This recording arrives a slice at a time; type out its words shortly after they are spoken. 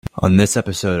On this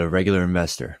episode of Regular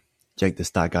Investor, Jake the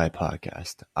Stock Guy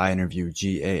podcast, I interview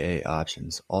GAA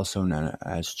Options, also known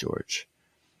as George.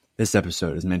 This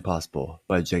episode is made possible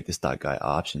by Jake the Stock Guy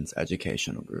Options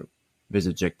Educational Group.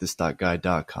 Visit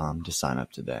jakethestockguy.com to sign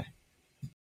up today.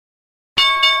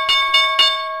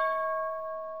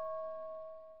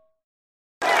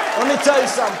 Let me tell you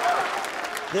something.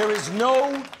 There is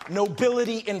no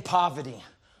nobility in poverty.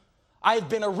 I have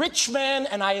been a rich man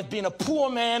and I have been a poor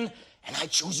man, and I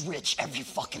choose rich every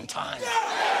fucking time.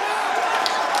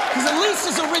 Because at least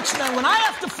as a rich man, when I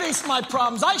have to face my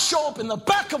problems, I show up in the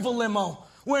back of a limo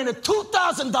wearing a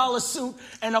 $2,000 suit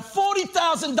and a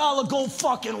 $40,000 gold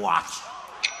fucking watch.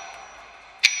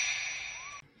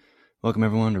 Welcome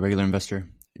everyone to Regular Investor,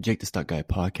 Jake the Stock Guy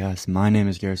podcast. My name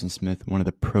is Garrison Smith, one of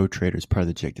the pro traders part of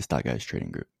the Jake the Stock Guys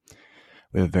trading group.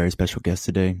 We have a very special guest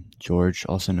today, George,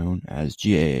 also known as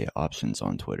GAA Options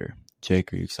on Twitter.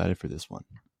 Jake, are you excited for this one?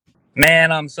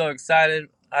 Man, I'm so excited.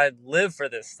 I live for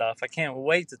this stuff. I can't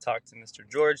wait to talk to Mr.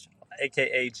 George,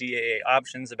 aka GAA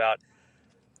Options, about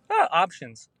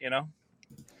options, you know?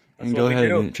 You can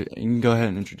go ahead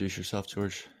and introduce yourself,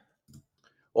 George.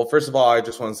 Well, first of all, I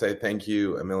just want to say thank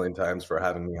you a million times for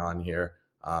having me on here.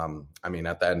 At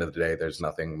the end of the day, there's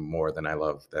nothing more than I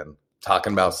love than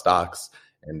talking about stocks,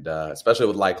 and especially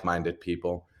with like-minded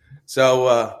people.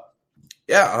 So,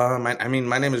 my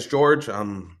name is George.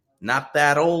 I'm not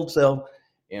that old, so,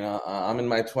 I'm in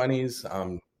my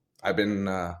 20s. I've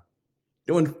been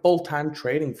doing full-time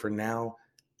trading for now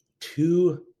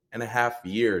 2.5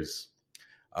 years.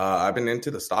 I've been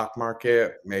into the stock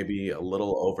market maybe a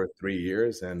little over 3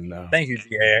 years, and thank you,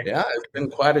 GAA. Yeah, it's been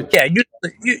quite a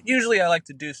Usually I like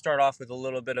to start off with a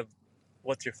little bit of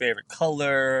what's your favorite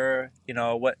color,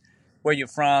 where you're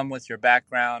from, what's your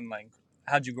background, like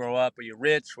how'd you grow up? Were you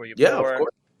rich? Were you poor? Of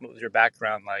course. What was your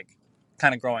background like,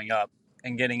 kind of growing up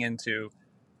and getting into,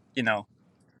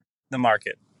 the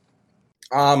market?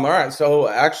 All right. So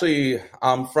actually,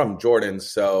 I'm from Jordan,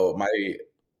 so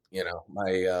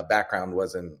my background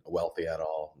wasn't wealthy at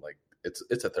all. Like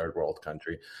it's a third world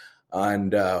country.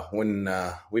 And when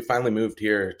we finally moved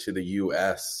here to the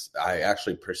U.S., I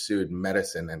actually pursued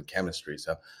medicine and chemistry.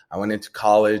 So I went into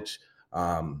college,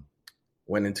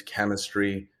 went into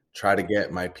chemistry, tried to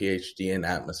get my PhD in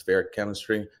atmospheric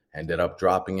chemistry, ended up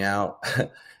dropping out.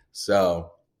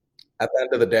 So at the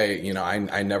end of the day,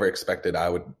 I never expected I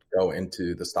would go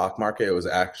into the stock market. It was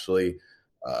actually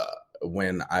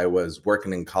when I was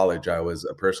working in college, I was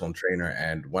a personal trainer,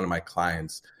 and one of my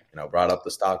clients, brought up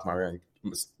the stock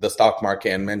market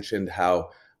and mentioned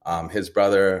how his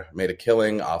brother made a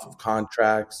killing off of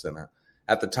contracts. And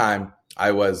at the time,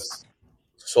 I was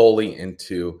solely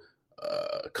into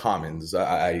commons.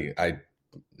 I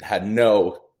had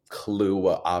no clue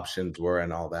what options were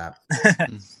and all that.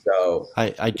 So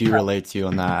I do relate to you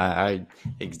on that. I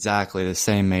exactly the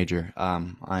same major.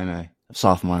 I'm a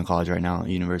sophomore in college right now at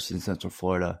University of Central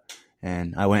Florida,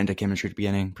 and I went into chemistry at the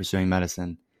beginning, pursuing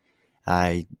medicine.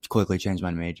 I quickly changed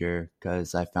my major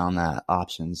because I found that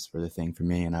options were the thing for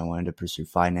me, and I wanted to pursue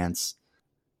finance.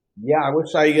 Yeah, I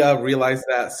wish I realized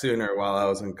that sooner while I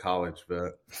was in college,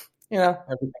 but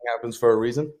everything happens for a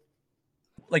reason.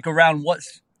 Like around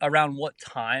what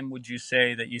time would you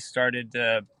say that you started?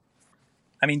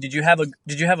 Did you have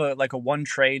a one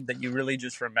trade that you really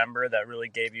just remember that really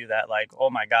gave you that, like, oh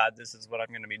my God, this is what I'm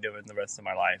going to be doing the rest of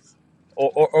my life?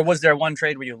 Or was there one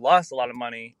trade where you lost a lot of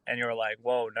money and you were like,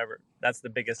 whoa, never, that's the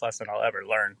biggest lesson I'll ever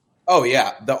learn? Oh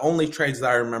yeah. The only trades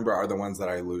that I remember are the ones that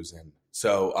I lose in.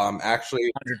 So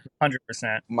actually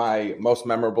 100%. My most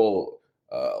memorable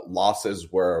losses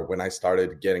were when I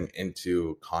started getting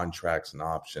into contracts and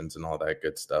options and all that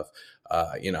good stuff.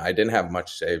 I didn't have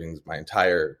much savings. My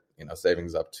entire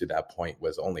savings up to that point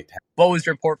was only 10. What was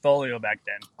your portfolio back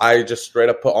then? I just straight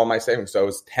up put all my savings. So it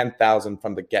was 10,000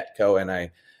 from the get-go, and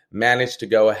I managed to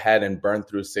go ahead and burn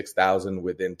through 6,000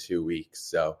 within 2 weeks.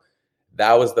 So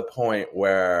that was the point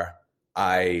where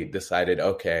I decided,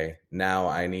 okay, now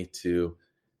I need to,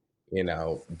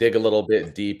 dig a little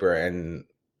bit deeper and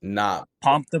not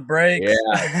pump the brakes.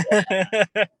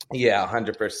 Yeah,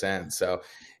 100%. So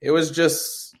it was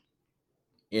just,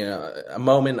 a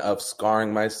moment of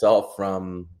scarring myself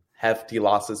from hefty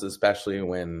losses, especially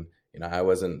when, I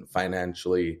wasn't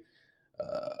financially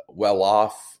well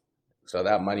off. So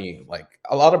that money, like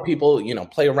a lot of people,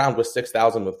 play around with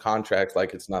 6,000 with contracts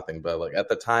like it's nothing. But like at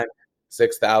the time,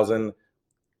 6,000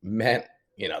 meant,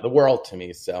 the world to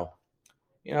me. So,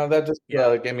 that just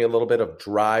gave me a little bit of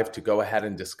drive to go ahead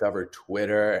and discover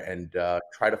Twitter and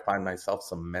try to find myself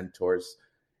some mentors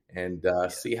and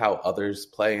see how others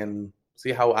play and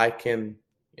see how I can,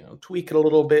 tweak it a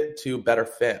little bit to better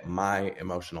fit my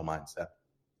emotional mindset.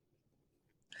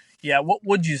 Yeah, what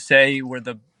would you say were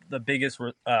the biggest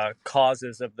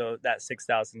causes of that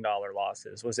 $6,000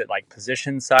 losses? Was it like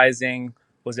position sizing?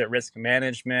 Was it risk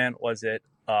management? Was it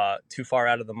too far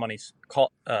out of the money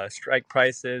strike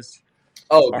prices,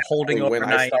 Oh, or holding definitely. When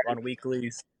I overnight started, on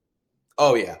weeklies?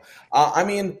 oh yeah. I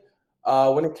mean,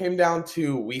 when it came down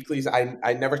to weeklies,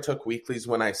 I never took weeklies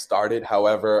when I started.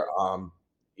 However,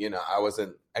 I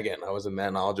wasn't that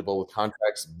knowledgeable with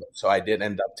contracts, so I did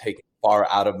end up taking far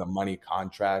out of the money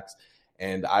contracts,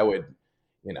 and I would,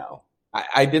 you know,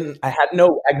 I had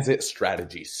no exit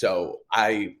strategy, so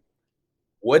I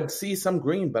would see some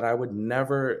green, but I would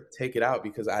never take it out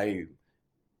because I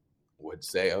would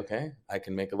say, okay, I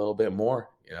can make a little bit more.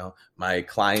 My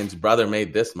client's brother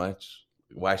made this much.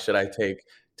 Why should I take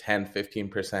 10,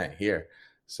 15% here?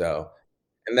 So,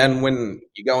 and then when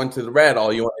you go into the red,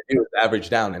 all you want to do is average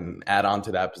down and add on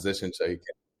to that position so you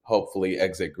can hopefully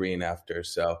exit green after.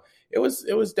 So it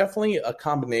was definitely a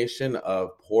combination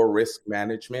of poor risk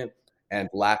management and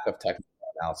lack of technical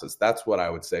analysis. That's what I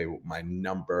would say my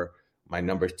number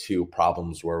two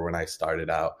problems were when I started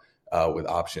out with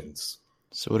options.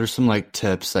 So, what are some like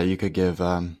tips that you could give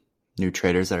new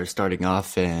traders that are starting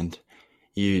off, and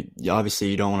obviously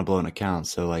you don't want to blow an account.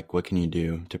 So, like, what can you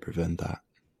do to prevent that?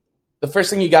 The first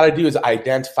thing you got to do is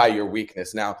identify your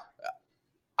weakness. Now,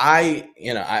 I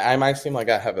might seem like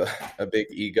I have a big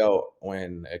ego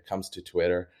when it comes to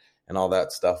Twitter and all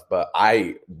that stuff, but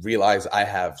I realize I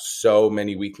have so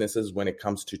many weaknesses when it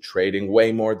comes to trading,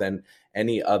 way more than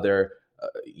any other,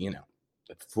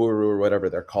 furu or whatever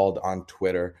they're called on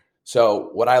Twitter. So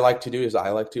what I like to do is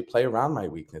I like to play around my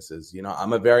weaknesses.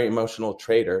 I'm a very emotional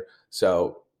trader,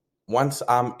 so once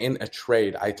I'm in a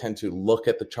trade, I tend to look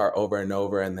at the chart over and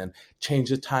over and then change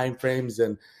the time frames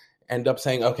and end up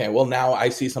saying, okay, well, now I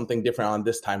see something different on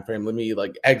this time frame. Let me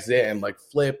like exit and like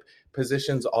flip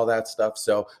positions, all that stuff.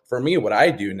 So for me, what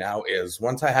I do now is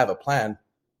once I have a plan,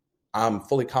 I'm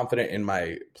fully confident in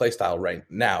my playstyle right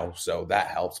now, so that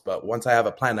helps. But once I have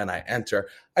a plan and I enter,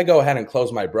 I go ahead and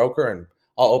close my broker and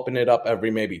I'll open it up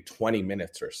every maybe 20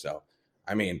 minutes or so.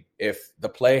 I mean, if the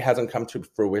play hasn't come to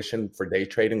fruition for day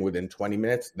trading within 20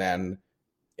 minutes, then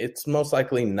it's most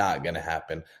likely not going to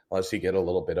happen unless you get a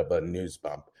little bit of a news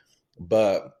bump.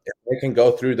 But if I can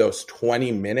go through those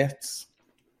 20 minutes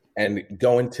and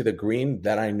go into the green,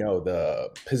 then I know the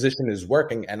position is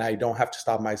working and I don't have to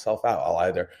stop myself out. I'll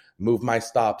either move my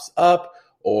stops up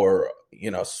or,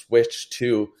 switch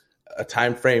to a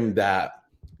time frame that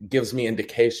gives me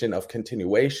indication of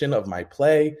continuation of my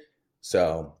play.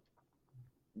 So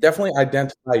definitely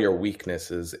identify your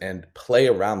weaknesses and play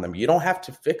around them. You don't have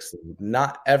to fix them.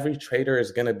 Not every trader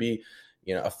is going to be,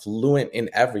 fluent in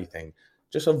everything.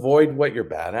 Just avoid what you're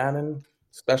bad at and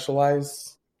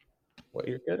specialize what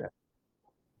you're good at.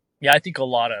 Yeah, I think a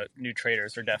lot of new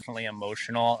traders are definitely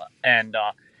emotional, and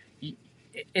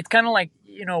it's kind of like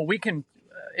we can,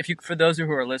 if you for those who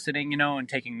are listening, and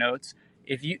taking notes,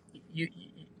 if you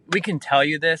we can tell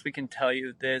you this,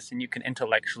 and you can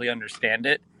intellectually understand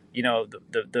it.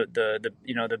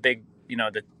 The big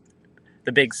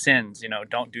the big sins.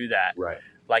 Don't do that. Right.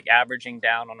 Like averaging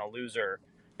down on a loser.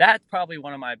 That's probably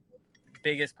one of my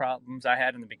biggest problems I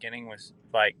had in the beginning was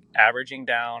like averaging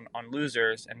down on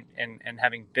losers and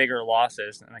having bigger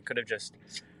losses, and I could have just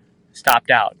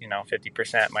stopped out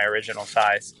 50% my original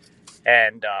size.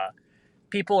 And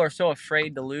people are so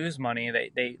afraid to lose money,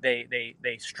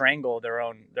 they strangle their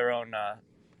own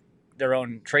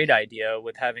trade idea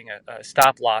with having a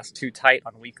stop loss too tight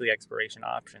on weekly expiration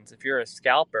options. If you're a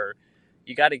scalper,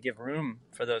 you got to give room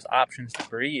for those options to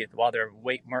breathe while they're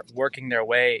working their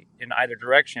way in either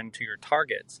direction to your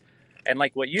targets. And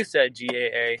like what you said,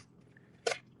 GAA,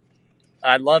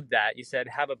 I love that. You said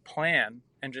have a plan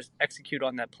and just execute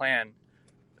on that plan,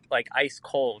 like ice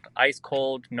cold,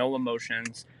 no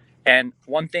emotions. And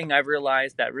one thing I've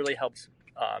realized that really helps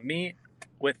me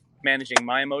with managing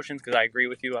my emotions, because I agree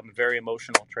with you, I'm a very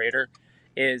emotional trader,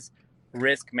 is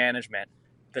risk management.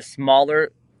 The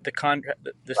smaller the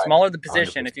smaller the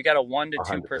position, 100%. if you got a 1 to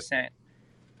 2%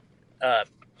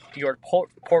 your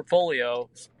portfolio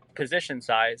position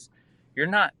size, you're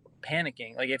not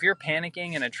panicking. Like if you're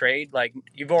panicking in a trade, like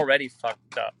you've already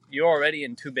fucked up. You're already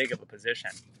in too big of a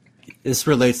position. This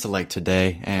relates to like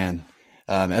today and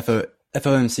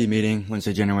FOMC meeting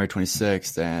Wednesday, January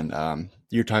 26th, and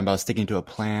you're talking about sticking to a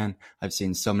plan. I've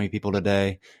seen so many people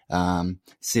today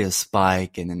see a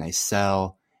spike and then they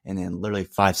sell, and then literally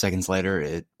 5 seconds later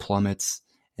it plummets.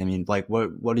 I mean, like,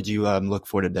 what did you look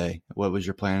for today? What was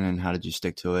your plan, and how did you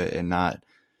stick to it and not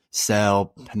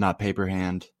sell, not paper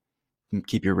hand,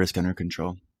 keep your risk under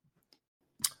control?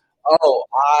 Oh,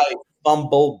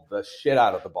 fumbled the shit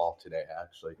out of the ball today,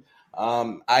 actually.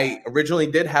 I originally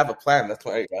did have a plan. That's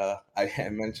why I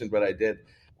mentioned what I did.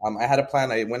 I had a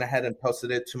plan. I went ahead and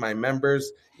posted it to my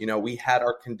members. We had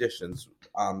our conditions.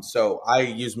 So I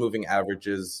use moving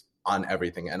averages on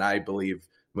everything. And I believe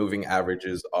moving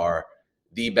averages are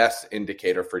the best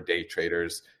indicator for day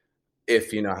traders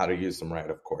if you know how to use them right,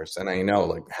 of course. And I know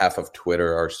like half of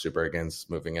Twitter are super against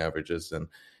moving averages. And,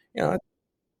 you know,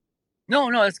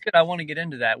 No, that's good. I want to get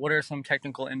into that. What are some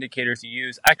technical indicators you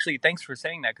use? Actually, thanks for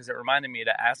saying that because it reminded me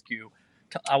to ask you.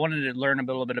 I wanted to learn a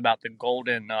little bit about the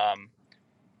golden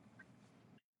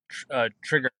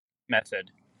trigger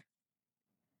method.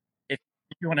 If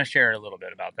you want to share a little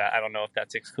bit about that, I don't know if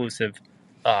that's exclusive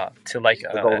to like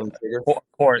the golden trigger. Yeah.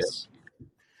 course.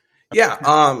 Yeah.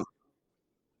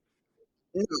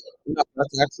 No, no,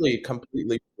 that's actually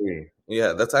completely free.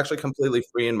 Yeah, that's actually completely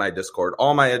free in my Discord.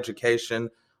 All my education,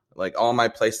 like all my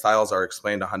play styles are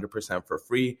explained 100% for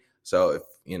free. So if,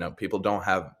 people don't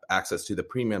have access to the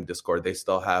premium Discord, they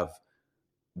still have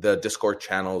the Discord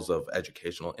channels of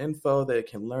educational info they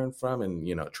can learn from and,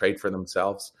 trade for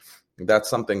themselves. That's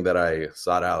something that I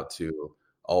sought out to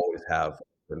always have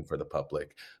open for the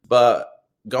public. But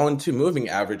going to moving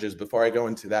averages, before I go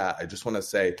into that, I just want to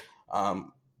say,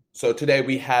 so today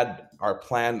we had our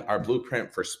plan, our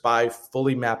blueprint for SPY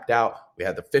fully mapped out. We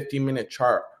had the 15-minute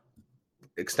chart,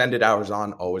 extended hours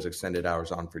on, always extended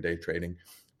hours on for day trading.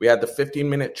 We had the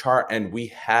 15-minute chart and we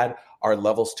had our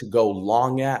levels to go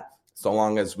long at, so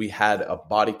long as we had a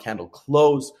body candle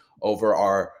close over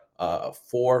our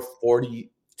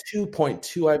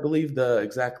 442.2, I believe the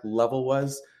exact level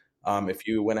was. If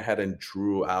you went ahead and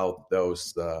drew out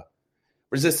those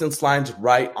resistance lines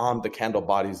right on the candle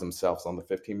bodies themselves on the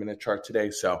 15-minute chart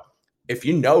today. So if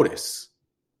you notice,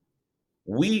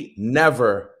 we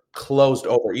never closed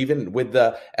over, even with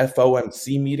the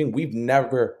FOMC meeting, we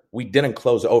didn't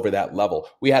close over that level.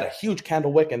 We had a huge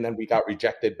candle wick and then we got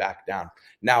rejected back down.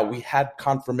 Now we had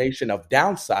confirmation of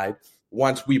downside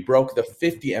once we broke the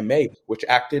 50 MA, which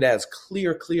acted as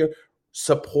clear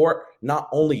support, not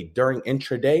only during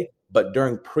intraday, but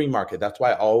during pre-market. That's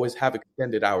why I always have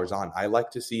extended hours on. I like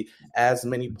to see as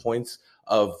many points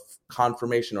of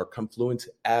confirmation or confluence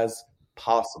as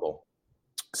possible.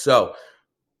 So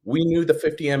we knew the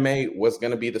 50 MA was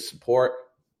going to be the support.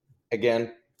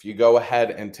 Again, if you go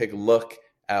ahead and take a look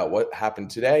at what happened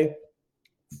today,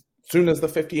 as soon as the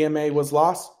 50 MA was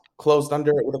lost, closed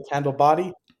under it with a candle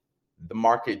body, the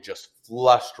market just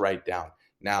flushed right down.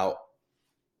 Now,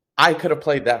 I could have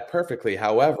played that perfectly.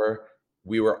 However,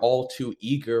 we were all too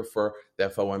eager for the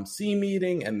FOMC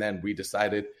meeting. And then we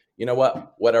decided, you know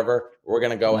what, whatever, we're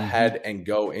going to go ahead and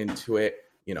go into it,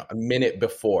 a minute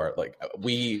before. Like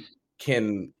we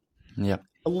can a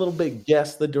little bit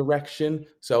guess the direction.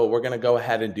 So we're going to go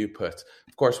ahead and do puts.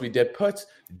 Of course, we did puts,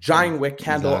 giant wick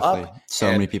candle up.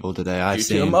 So many people today. Due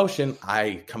to emotion,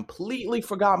 I completely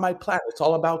forgot my plan. It's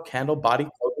all about candle body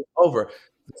closing over.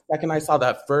 The second I saw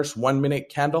that first 1 minute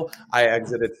candle, I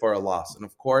exited for a loss. And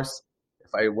of course,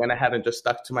 if I went ahead and just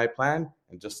stuck to my plan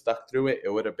and just stuck through it, it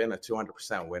would have been a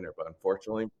 200% winner. But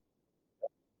unfortunately,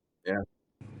 yeah.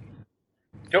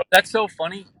 That's so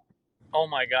funny. Oh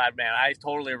my God, man. I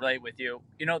totally relate with you.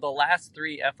 The last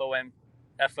three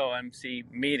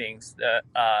FOMC meetings,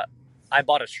 I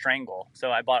bought a strangle.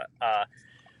 So I bought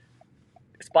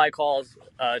SPY calls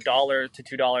 $1 to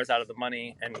 $2 out of the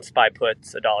money, and SPY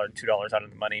puts $1 to $2 out of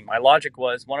the money. My logic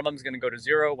was one of them is going to go to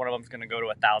zero, one of them is going to go to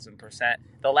 1,000%.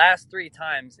 The last three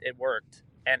times it worked,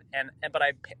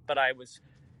 but I was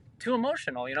too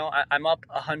emotional. I'm up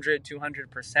 100,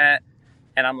 200%,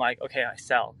 and I'm like, okay, I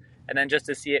sell, and then just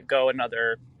to see it go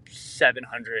another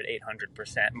 700,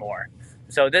 800% more.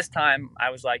 So this time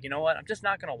I was like, you know what? I'm just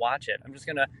not going to watch it. I'm just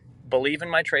going to believe in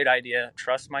my trade idea,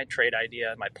 trust my trade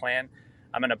idea, my plan.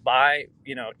 I'm going to buy,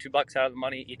 $2 out of the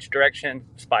money each direction,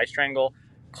 SPY strangle,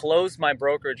 close my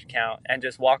brokerage account, and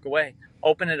just walk away.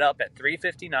 Open it up at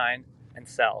 359 and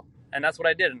sell. And that's what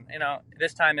I did. And,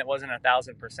 this time it wasn't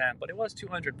 1,000%, but it was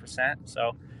 200%.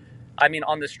 So,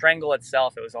 on the strangle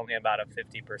itself, it was only about a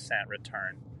 50%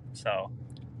 return. So,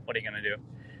 what are you going to do?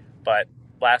 But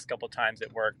last couple times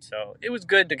it worked. So it was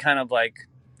good to kind of like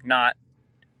not.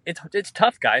 It's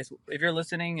tough, guys. If you're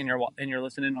listening and you're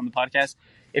listening on the podcast,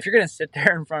 if you're going to sit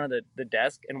there in front of the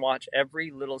desk and watch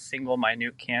every little single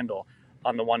minute candle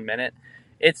on the 1 minute,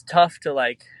 it's tough to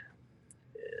like.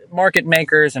 Market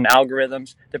makers and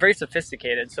algorithms, they're very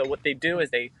sophisticated. So what they do is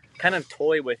they kind of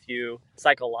toy with you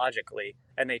psychologically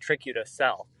and they trick you to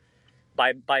sell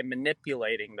by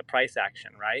manipulating the price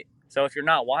action, right? So if you're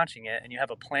not watching it and you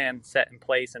have a plan set in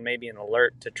place and maybe an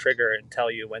alert to trigger and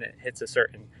tell you when it hits a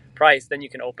certain price, then you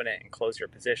can open it and close your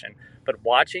position. But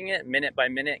watching it minute by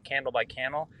minute, candle by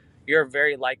candle, you're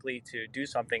very likely to do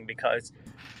something because,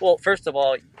 well, first of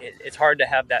all, it's hard to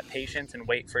have that patience and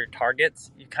wait for your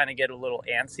targets. You kind of get a little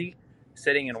antsy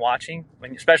sitting and watching,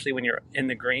 especially when you're in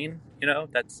the green.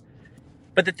 That's.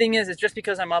 But the thing is, it's just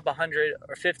because I'm up 100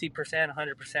 or 50%,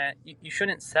 100%, you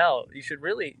shouldn't sell. You should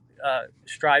really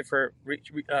strive for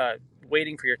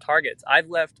waiting for your targets. I've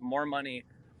left more money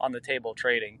on the table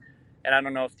trading, and I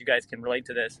don't know if you guys can relate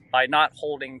to this, by not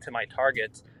holding to my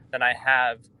targets than I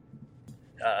have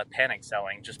panic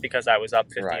selling just because I was up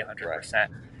 50, Right, 100%.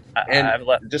 And I've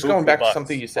let just going back to bucks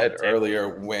something you on said the table. earlier,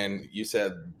 when you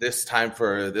said this time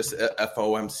for this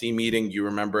FOMC meeting, you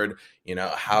remembered,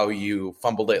 how you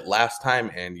fumbled it last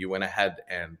time and you went ahead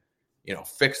and,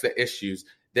 fixed the issues.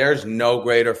 There's no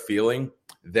greater feeling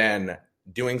than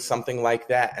doing something like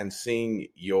that and seeing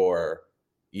your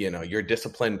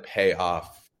discipline pay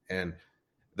off. And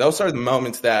those are the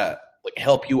moments that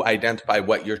help you identify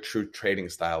what your true trading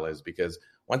style is, because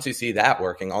once you see that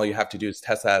working, all you have to do is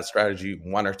test that strategy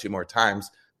one or two more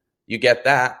times. You get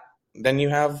that, then you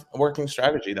have a working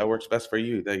strategy that works best for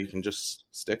you that you can just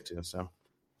stick to. So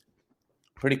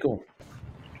pretty cool.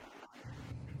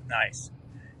 Nice.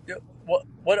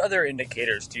 What other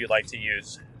indicators do you like to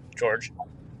use, George,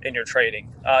 in your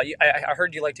trading? I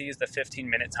heard you like to use the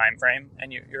 15-minute time frame,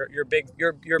 and you're big.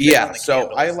 You're big on the So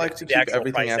candles, I like to the keep actual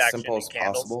everything price as action simple in as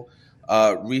candles.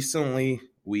 possible. Recently,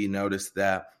 we noticed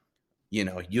that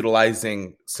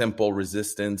utilizing simple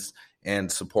resistance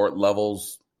and support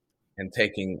levels and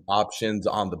taking options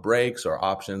on the breaks or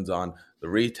options on the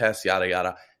retest, yada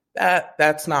yada,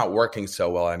 that's not working so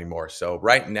well anymore. So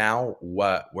right now,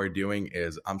 what we're doing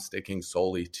is I'm sticking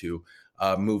solely to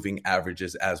moving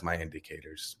averages as my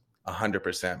indicators.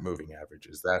 100% moving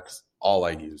averages. That's all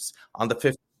I use on the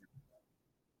 50.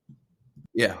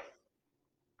 Yeah.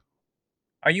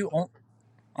 Are you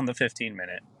on the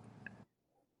 15-minute?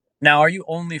 Now, are you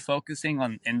only focusing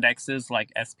on indexes like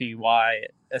SPY,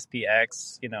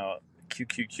 SPX,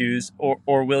 QQQs,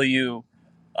 or will you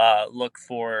look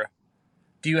for?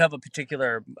 Do you have a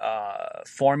particular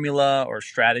formula or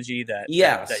strategy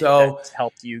So that's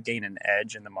helped you gain an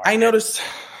edge in the market? I noticed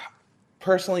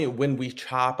personally when we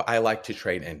chop, I like to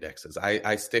trade indexes.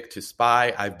 I stick to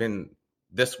SPY. I've been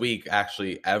this week,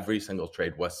 actually, every single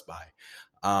trade was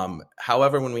SPY.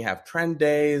 However, when we have trend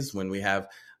days, when we have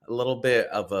a little bit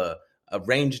of a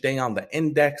range day on the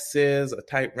indexes, a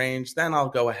tight range, then I'll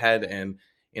go ahead and,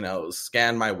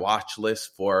 scan my watch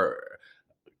list for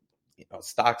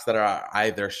stocks that are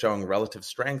either showing relative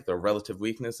strength or relative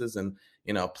weaknesses and,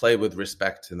 play with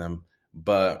respect to them.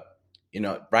 But,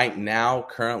 right now,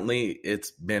 currently,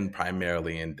 it's been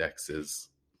primarily indexes.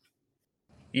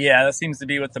 Yeah, that seems to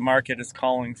be what the market is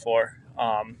calling for.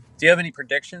 Do you have any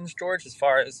predictions, George, as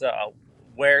far as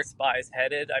where SPY is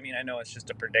headed? I mean, I know it's just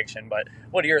a prediction, but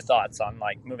what are your thoughts on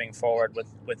moving forward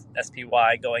with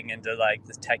SPY going into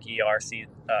this tech ERC,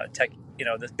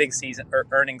 this big season or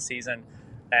earnings season,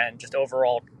 and just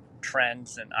overall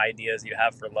trends and ideas you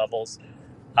have for levels?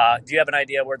 Do you have an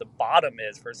idea where the bottom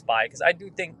is for SPY? Because I do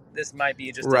think this might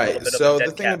be just a little bit So of a the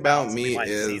dead thing cat about bounce. We me might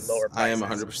see is lower I am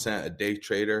prices. 100% a day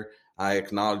trader. I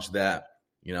acknowledge that,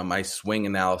 my swing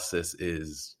analysis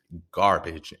is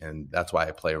garbage, and that's why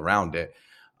I play around it.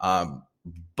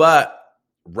 But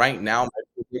right now, my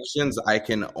predictions I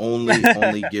can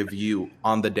only give you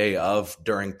on the day of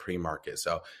during pre-market.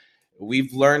 So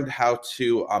we've learned how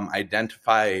to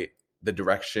identify the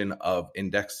direction of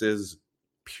indexes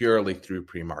purely through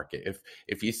pre-market.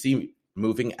 If you see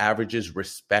moving averages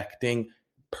respecting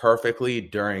perfectly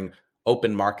during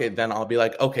open market, then I'll be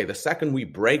like, okay, the second we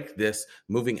break this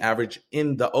moving average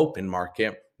in the open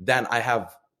market, then I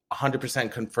have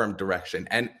 100% confirmed direction.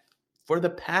 And for the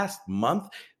past month,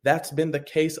 that's been the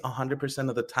case 100%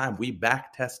 of the time. We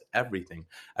back test everything.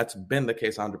 That's been the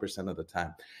case 100% of the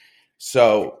time.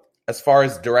 So as far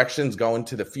as directions go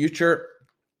into the future,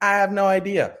 I have no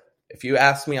idea. If you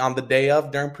ask me on the day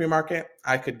of during pre-market,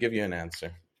 I could give you an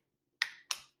answer.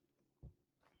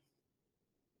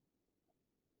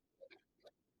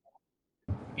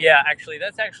 Yeah, actually,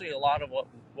 that's actually a lot of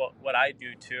what I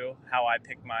do too. How I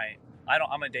pick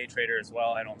I'm a day trader as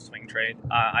well. I don't swing trade.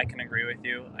 I can agree with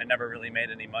you. I never really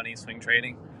made any money swing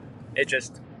trading. It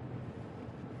just,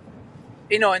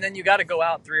 and then you got to go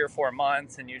out 3 or 4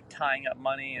 months and you're tying up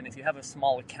money. And if you have a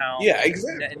small account,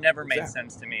 it never made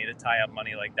sense to me to tie up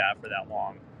money like that for that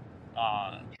long.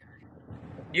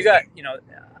 You got,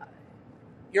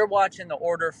 you're watching the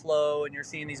order flow and you're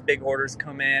seeing these big orders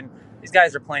come in. These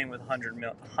guys are playing with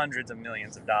hundreds of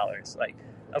millions of dollars.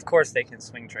 Of course they can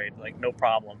swing trade, no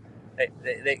problem.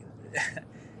 They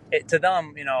to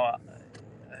them,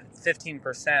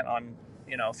 15% on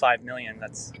 5 million,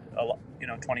 that's a lot,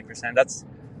 20%,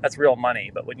 that's real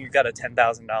money. But when you've got a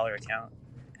 $10,000 account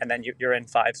and then you're in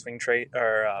 5 swing trade,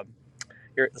 or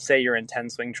say you're in 10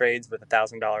 swing trades with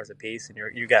 $1,000 a piece, and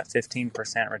you got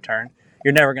 15% return,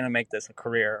 you're never going to make this a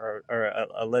career or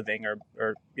a living,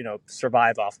 or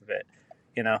survive off of it.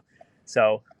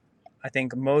 So I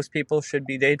think most people should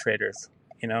be day traders.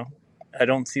 I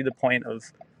don't see the point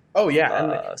of Oh yeah,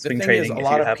 and the swing thing is, trading a if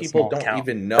lot you of have a people small don't account.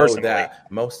 even know Personally,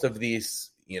 that most of these,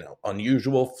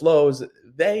 unusual flows,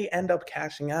 they end up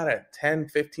cashing out at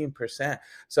 10-15%.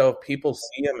 So if people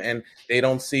see them and they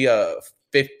don't see a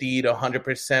 50 to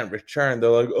 100% return, they're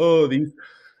like, "Oh,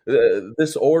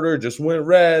 this order just went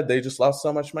red. They just lost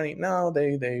so much money." No,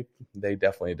 they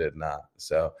definitely did not.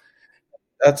 So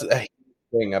that's a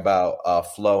thing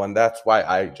about flow, and that's why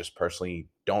I just personally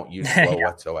don't use flow yeah.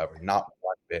 whatsoever. Not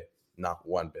one bit. Not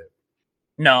one bit.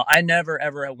 No, I never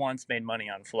ever at once made money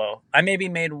on flow. I maybe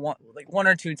made one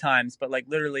or two times, but like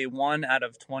literally 1 out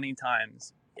of 20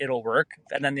 times it'll work,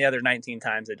 and then the other 19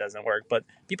 times it doesn't work. But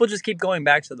people just keep going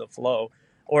back to the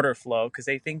order flow, because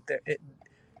they think that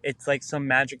it's like some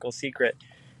magical secret,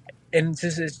 and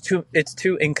it's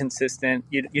too inconsistent.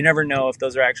 You never know if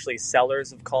those are actually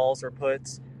sellers of calls or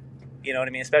puts. You know what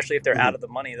I mean? Especially if they're out of the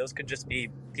money, those could just be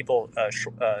people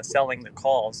selling the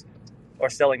calls or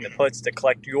selling the puts to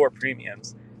collect your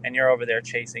premiums, and you're over there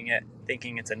chasing it,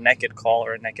 thinking it's a naked call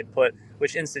or a naked put,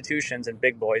 which institutions and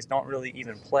big boys don't really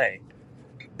even play.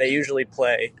 They usually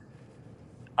play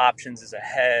options as a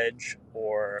hedge,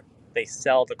 or they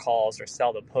sell the calls or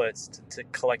sell the puts to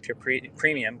collect your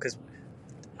premium, because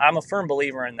I'm a firm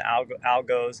believer in the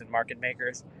algos and market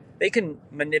makers. They can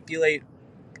manipulate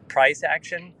price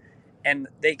action, and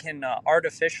they can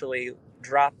artificially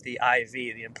drop the IV,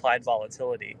 the implied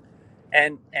volatility,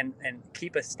 and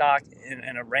keep a stock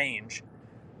in a range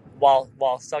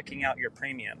while sucking out your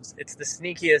premiums. It's the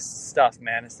sneakiest stuff,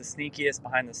 man. It's the sneakiest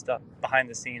behind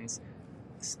the scenes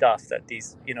stuff that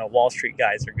these Wall Street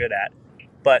guys are good at.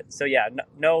 But so yeah,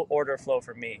 no order flow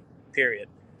for me. Period.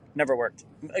 Never worked.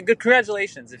 Good,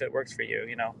 congratulations if it works for you.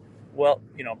 Well,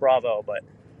 bravo. But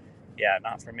yeah,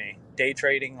 not for me. Day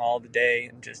trading all the day,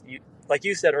 and just like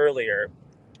you said earlier,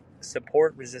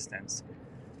 support, resistance,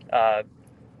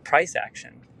 price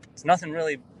action. It's nothing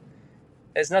really.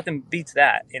 There's nothing beats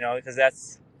that, because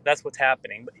that's what's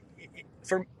happening.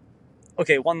 But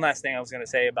okay, one last thing I was going to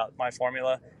say about my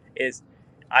formula is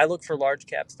I look for large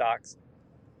cap stocks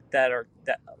that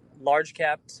large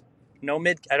caps. No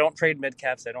mid. I don't trade mid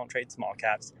caps. I don't trade small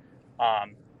caps.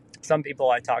 Some people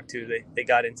I talked to, they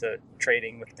got into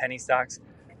trading with penny stocks.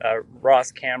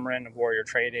 Ross Cameron of Warrior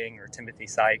Trading, or Timothy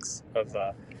Sykes of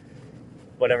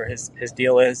whatever his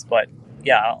deal is. But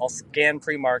yeah, I'll scan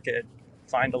pre-market,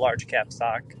 find a large cap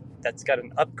stock that's got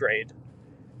an upgrade,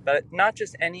 but not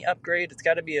just any upgrade. It's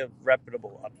got to be a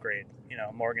reputable upgrade.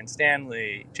 Morgan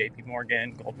Stanley, JP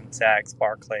Morgan, Goldman Sachs,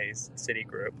 Barclays,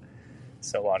 Citigroup,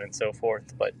 so on and so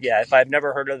forth. But yeah, if I've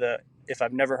never heard of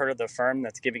the firm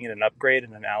that's giving it an upgrade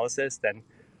and analysis, then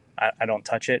I don't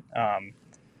touch it.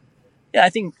 Yeah, I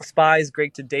think SPY is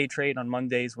great to day trade on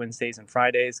Mondays, Wednesdays, and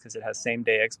Fridays, because it has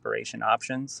same-day expiration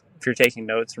options. If you're taking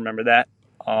notes, remember that.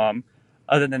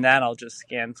 Other than that, I'll just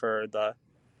scan for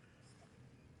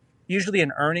usually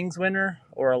an earnings winner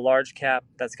or a large cap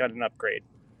that's got an upgrade.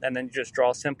 And then you just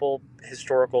draw simple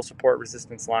historical support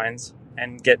resistance lines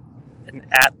and get an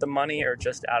at the money or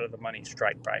just out of the money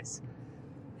strike price.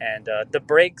 And the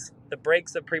breaks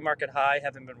of pre-market high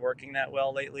haven't been working that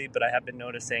well lately, but I have been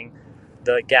noticing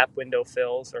the gap window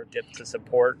fills or dip to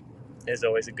support is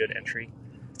always a good entry.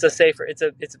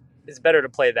 It's better to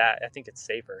play that. I think it's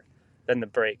safer than the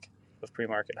break of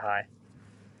pre-market high.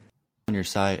 On your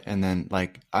site, and then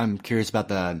I'm curious about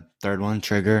the third one,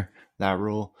 trigger, that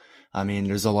rule. I mean,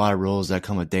 there's a lot of rules that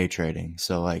come with day trading,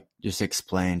 so just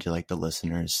explain to the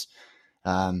listeners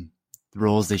the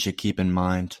rules they should keep in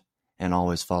mind and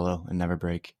always follow and never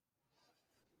break.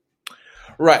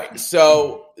 Right.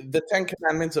 So the 10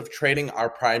 commandments of trading are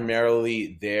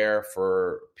primarily there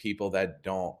for people that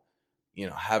don't,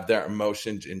 have their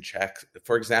emotions in check.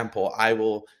 For example, I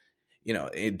will,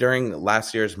 during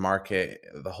last year's market,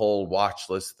 the whole watch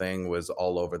list thing was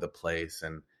all over the place,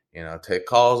 and, take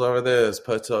calls over this,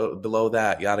 puts below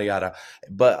that, yada, yada.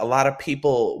 But a lot of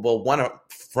people will want to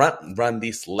front run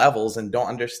these levels and don't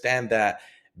understand that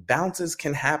bounces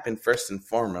can happen first and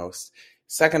foremost.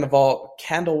 Second of all,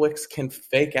 candle wicks can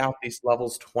fake out these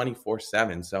levels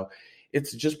 24/7. So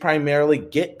it's just primarily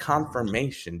get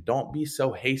confirmation. Don't be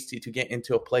so hasty to get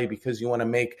into a play because you want to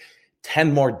make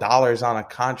 $10 more on a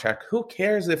contract. Who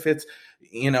cares if it's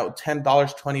 $10,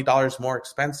 $20 more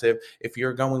expensive if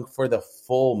you're going for the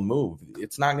full move.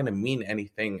 It's not going to mean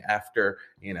anything after,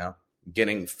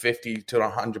 getting 50 to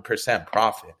 100%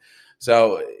 profit.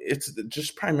 So it's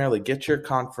just primarily get your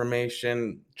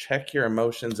confirmation, check your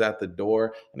emotions at the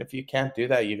door. And if you can't do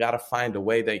that, you got to find a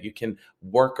way that you can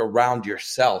work around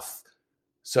yourself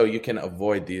so you can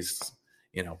avoid these,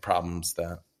 problems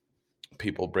that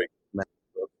people bring.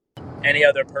 Any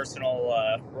other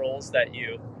personal rules that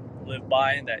you live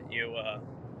by and that you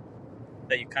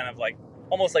kind of like,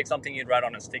 almost like something you'd write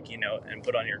on a sticky note and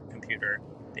put on your computer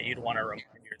that you'd want to remind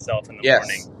yourself in the Yes.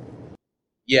 morning?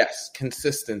 Yes,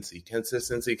 consistency.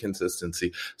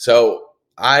 So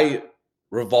I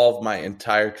revolve my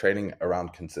entire trading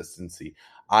around consistency.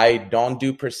 I don't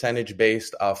do percentage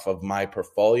based off of my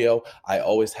portfolio. I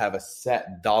always have a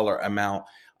set dollar amount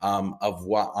of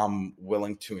what I'm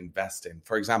willing to invest in.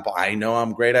 For example, I know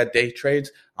I'm great at day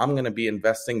trades. I'm going to be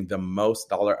investing the most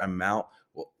dollar amount.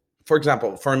 For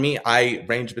example, for me, I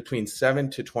range between 7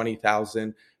 to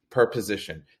 20,000 per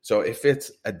position. So if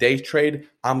it's a day trade,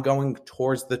 I'm going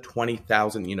towards the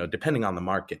 20,000, depending on the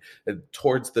market,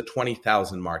 towards the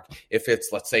 20,000 mark. If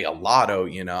it's, let's say, a lotto,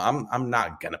 I'm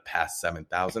not going to pass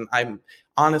 7,000. I'm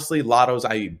honestly, lottos,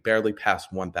 I barely pass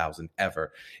 1,000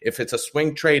 ever. If it's a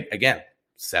swing trade, again,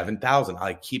 7,000,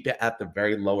 I keep it at the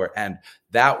very lower end.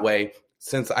 That way,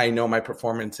 since I know my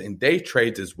performance in day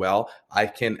trades as well, I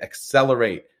can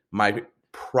accelerate my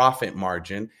profit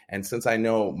margin. And since I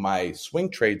know my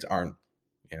swing trades aren't,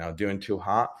 doing too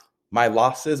hot, my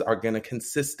losses are going to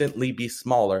consistently be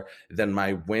smaller than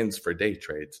my wins for day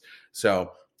trades.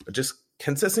 So just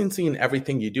consistency in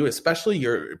everything you do, especially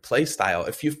your play style.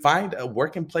 If you find a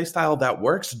working play style that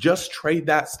works, just trade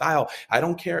that style. I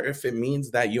don't care if it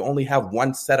means that you only have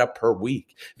one setup per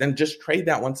week, then just trade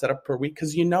that one setup per week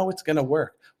because it's going to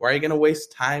work. Why are you going to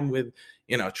waste time with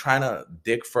trying to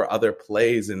dig for other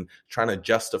plays and trying to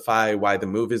justify why the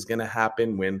move is going to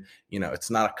happen when, it's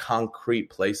not a concrete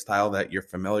play style that you're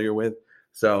familiar with?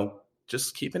 So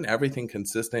just keeping everything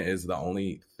consistent is the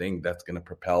only thing that's going to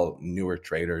propel newer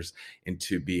traders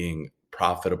into being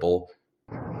profitable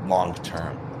long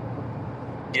term.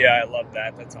 Yeah, I love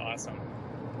that. That's awesome.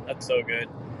 That's so good.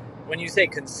 When you say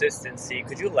consistency,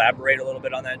 could you elaborate a little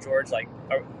bit on that, George?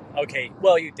 Okay,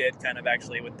 well, you did kind of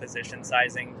actually with position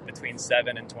sizing between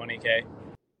 7 and 20K.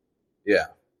 Yeah.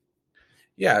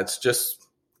 Yeah, it's just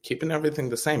keeping everything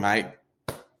the same. I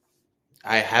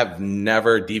have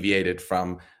never deviated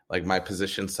from like my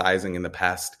position sizing in the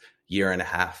past year and a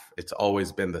half. It's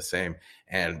always been the same.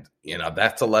 And,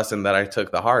 that's a lesson that I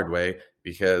took the hard way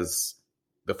because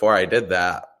before I did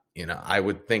that, I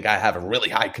would think I have a really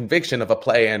high conviction of a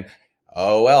play and,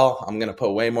 oh, well, I'm going to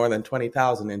put way more than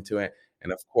 20,000 into it.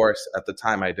 And of course, at the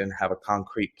time, I didn't have a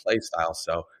concrete play style.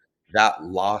 So that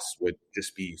loss would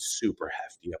just be super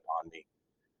hefty upon me.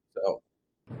 So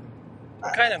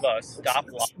What kind of a stop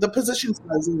loss? the position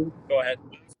sizing. Go ahead.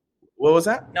 What was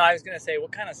that? No, I was going to say,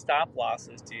 what kind of stop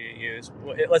losses do you use?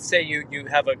 Let's say you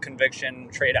have a conviction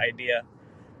trade idea,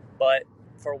 but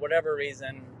for whatever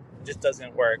reason, it just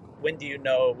doesn't work. When do you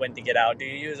know when to get out? Do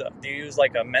you use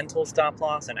like a mental stop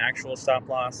loss, an actual stop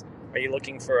loss? Are you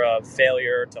looking for a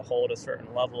failure to hold a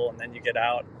certain level and then you get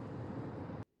out?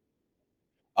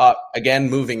 Again,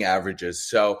 moving averages.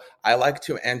 So I like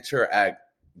to enter at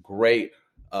great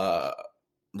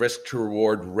risk to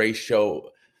reward ratio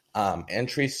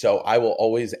entries. So I will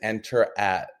always enter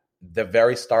at the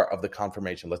very start of the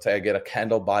confirmation. Let's say I get a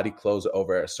candle body close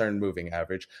over a certain moving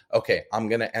average. Okay, I'm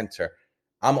going to enter.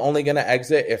 I'm only going to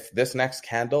exit if this next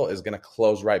candle is going to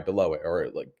close right below it, or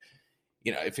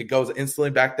if it goes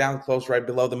instantly back down, close right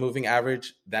below the moving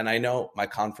average, then I know my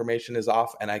confirmation is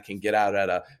off and I can get out at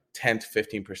a 10 to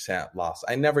 15% loss.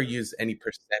 I never use any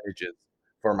percentages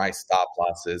for my stop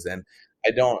losses. And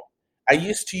I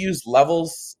used to use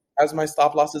levels as my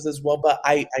stop losses as well, but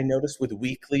I noticed with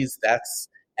weeklies, that's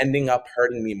ending up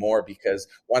hurting me more because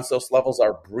once those levels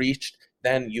are breached,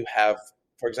 then you have,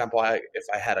 for example, if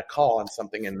I had a call on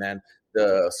something and then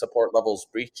the support levels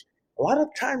breach, a lot of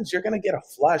times you're going to get a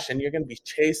flush and you're going to be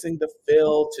chasing the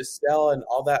fill to sell and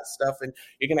all that stuff. And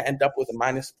you're going to end up with a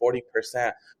minus 40%,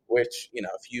 which,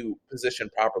 if you position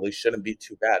properly, shouldn't be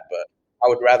too bad. But I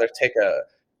would rather take a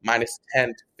minus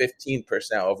 10 to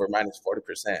 15% over minus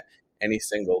 40% any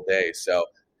single day. So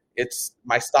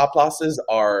my stop losses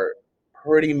are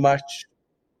pretty much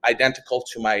identical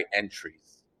to my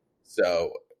entries.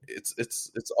 So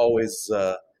it's always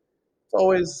a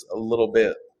little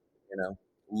bit,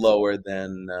 lower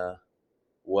than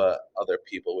what other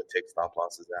people would take stop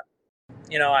losses at.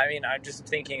 I mean, I'm just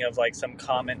thinking of like some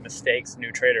common mistakes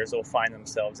new traders will find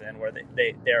themselves in, where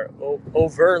they're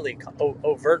overtly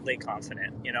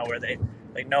confident, where they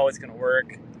like know it's going to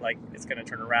work, like it's going to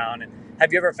turn around. And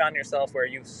have you ever found yourself where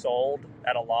you sold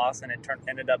at a loss and it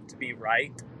ended up to be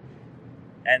right?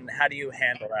 And how do you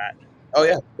handle that? Oh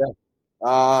yeah, yeah.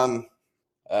 Um,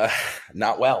 uh,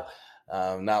 not well.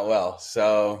 Not well.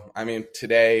 So, I mean,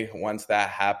 today, once that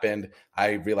happened,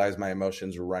 I realized my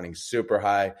emotions were running super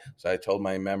high. So I told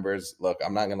my members, look,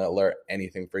 I'm not going to alert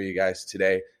anything for you guys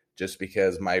today just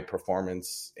because my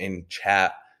performance in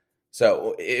chat.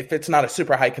 So if it's not a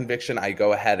super high conviction, I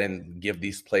go ahead and give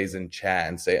these plays in chat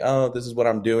and say, oh, this is what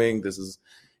I'm doing. This is,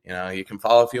 you can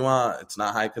follow if you want. It's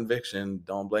not high conviction.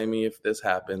 Don't blame me if this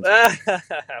happens.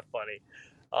 Funny.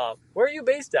 Where are you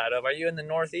based out of? Are you in the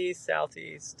Northeast,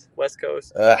 Southeast, West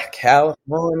Coast?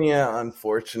 California,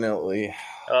 unfortunately.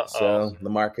 Uh-oh. So the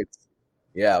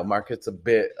market's a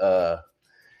bit a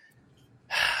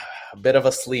bit of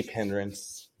a sleep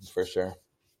hindrance for sure.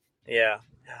 Yeah.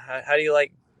 How do you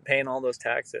like paying all those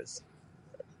taxes?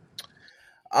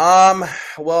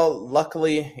 Well,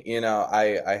 luckily,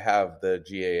 I have the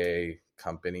GAA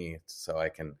company, so I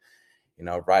can,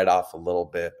 write off a little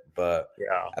bit. But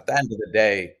Yeah. at the end of the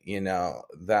day,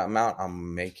 the amount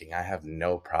I'm making, I have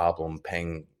no problem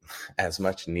paying as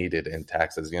much needed in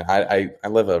taxes. I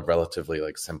live a relatively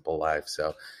like simple life,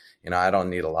 so I don't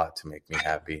need a lot to make me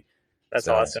happy. That's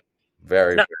So awesome.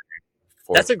 very, No,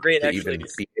 very that's a fortunate great to actually. even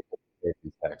be able to pay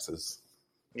these taxes.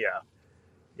 Yeah.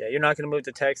 Yeah, you're not going to move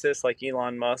to Texas like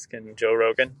Elon Musk and Joe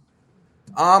Rogan?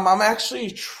 I'm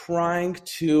actually trying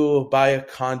to buy a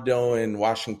condo in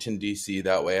Washington, D.C.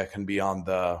 That way I can be on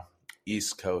the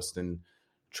East Coast and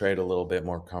trade a little bit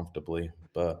more comfortably.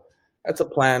 But that's a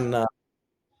plan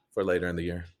for later in the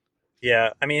year. Yeah,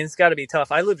 I mean, it's got to be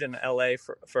tough. I lived in LA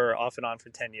for off and on for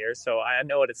 10 years, so I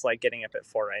know what it's like getting up at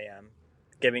 4 a.m.,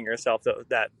 giving yourself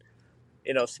that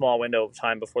small window of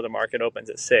time before the market opens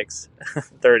at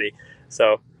 6:30.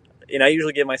 So, I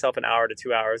usually give myself an hour to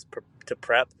 2 hours to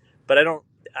prep. But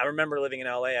I remember living in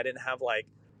LA. I didn't have like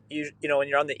when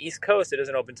you're on the East Coast, it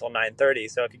doesn't open until 9:30.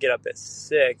 So if you get up at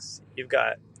 6, you've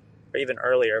got, or even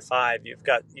earlier 5,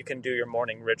 you can do your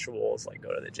morning rituals like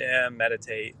go to the gym,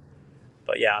 meditate.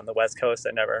 But yeah, on the West Coast,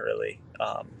 I never really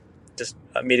just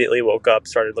immediately woke up,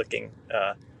 started looking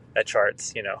at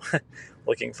charts,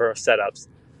 looking for setups.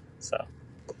 So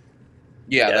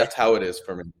Yeah, yeah, that's how it is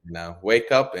for me now.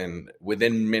 Wake up and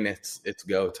within minutes it's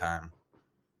go time.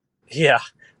 yeah,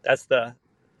 that's the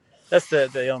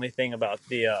only thing about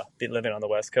the living on the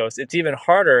West Coast. It's even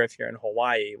harder if you're in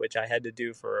Hawaii, which I had to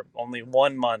do for only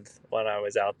 1 month when I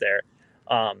was out there.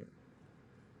 Um,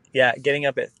 yeah, getting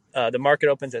up at the market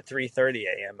opens at 3:30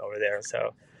 a.m. over there,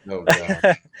 so. Oh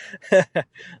god.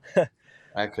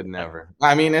 I could never.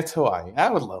 I mean, it's Hawaii. I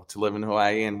would love to live in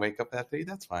Hawaii and wake up at 3.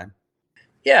 That's fine.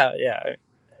 Yeah.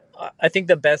 I think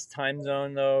the best time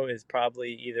zone though is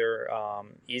probably either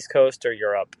East Coast or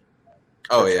Europe.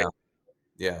 Oh For yeah. sure.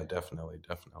 Yeah, definitely.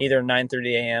 Either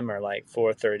 9:30 a.m. or like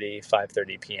 4:30,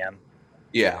 5:30 p.m.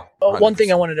 Yeah, One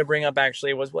thing I 100%. wanted to bring up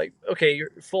actually was like, okay,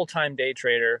 you're a full-time day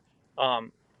trader.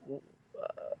 Um,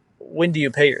 when do you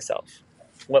pay yourself?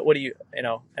 What do you,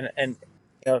 and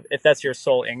if that's your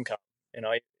sole income,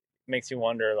 it makes you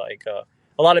wonder, like,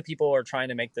 a lot of people are trying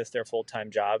to make this their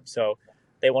full-time job. So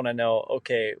they want to know,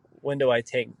 okay, when do I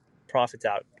take profits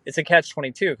out? It's a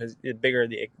catch-22 because the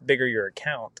bigger your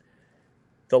account,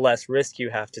 the less risk you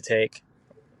have to take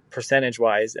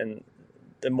percentage-wise, and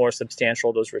the more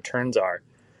substantial those returns are.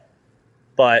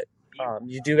 But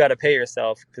you do got to pay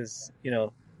yourself because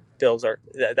bills are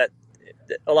that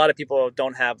a lot of people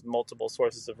don't have multiple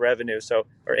sources of revenue,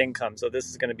 or income, so this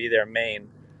is going to be their main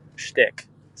shtick.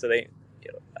 So they,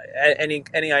 any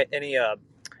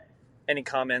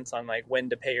comments on like when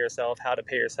to pay yourself, how to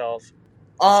pay yourself?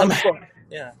 Some Um, people,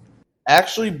 yeah,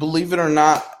 Actually, believe it or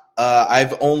not,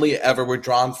 I've only ever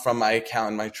withdrawn from my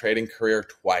account in my trading career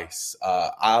twice.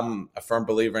 I'm a firm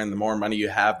believer in the more money you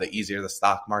have, the easier the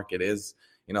stock market is.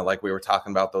 Like we were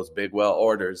talking about those big well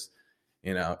orders.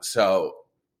 So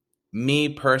me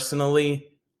personally,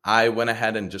 I went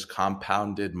ahead and just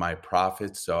compounded my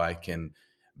profits so I can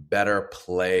better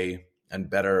play and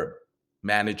better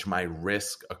manage my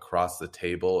risk across the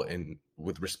table and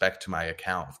with respect to my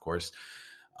account, of course.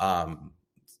 Um,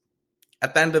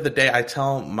 at the end of the day, I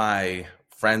tell my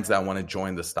friends that want to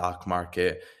join the stock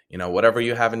market, whatever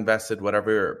you have invested,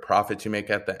 whatever profits you make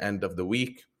at the end of the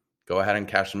week, go ahead and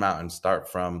cash them out and start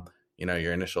from,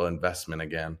 your initial investment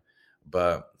again.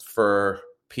 But for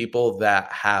people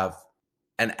that have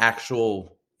an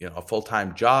actual, a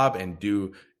full-time job and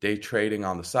do day trading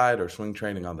on the side or swing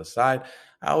trading on the side,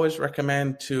 I always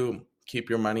recommend to keep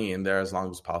your money in there as long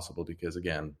as possible, because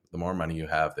again, the more money you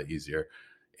have, the easier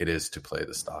it is to play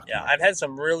the stock Yeah, I've market. had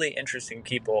some really interesting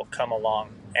people come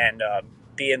along and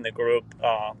be in the group,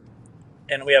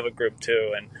 and we have a group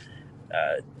too. And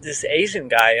this Asian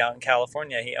guy out in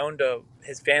California,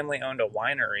 his family owned a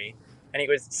winery, and he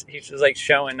was like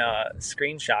showing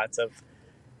screenshots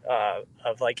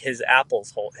of like his Apple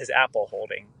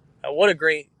holding. What a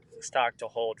great stock to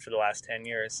hold for the last 10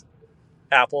 years.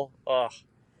 Apple,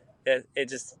 it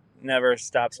just never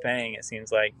stops paying. It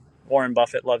seems like Warren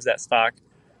Buffett loves that stock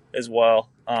as well.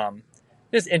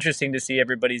 Just interesting to see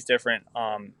everybody's different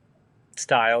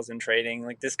styles in trading.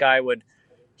 Like this guy would,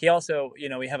 he also,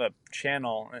 we have a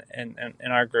channel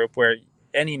in our group where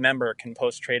any member can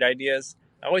post trade ideas.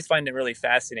 I always find it really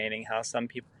fascinating how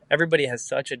everybody has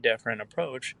such a different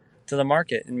approach to the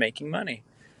market and making money.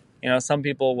 Some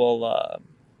people will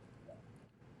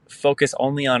focus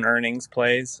only on earnings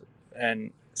plays,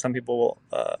 and some people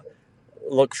will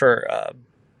look for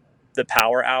the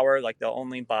power hour. Like they'll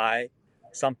only buy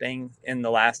something in the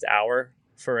last hour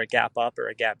for a gap up or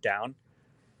a gap down.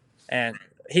 And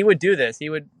he would do this. He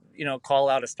would, call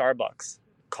out a Starbucks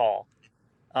call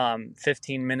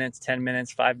 15 minutes, 10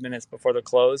 minutes, 5 minutes before the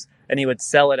close. And he would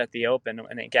sell it at the open,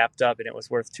 and it gapped up and it was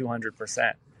worth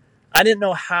 200%. I didn't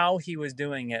know how he was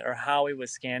doing it or how he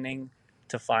was scanning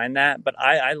to find that, but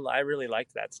I really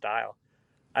liked that style.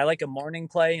 I like a morning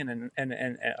play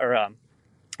or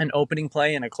an opening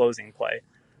play and a closing play,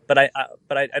 but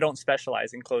I don't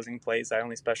specialize in closing plays. I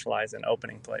only specialize in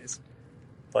opening plays.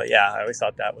 But yeah, I always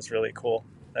thought that was really cool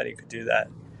that he could do that.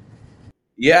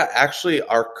 Yeah, actually,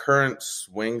 our current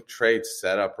swing trade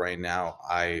setup right now,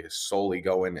 I solely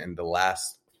go in the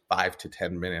last 5 to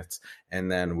 10 minutes, and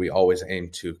then we always aim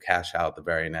to cash out the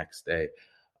very next day.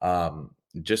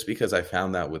 Just because I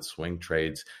found that with swing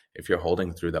trades, if you're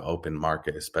holding through the open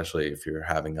market, especially if you're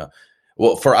having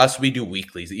well, for us, we do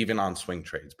weeklies, even on swing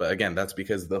trades. But again, that's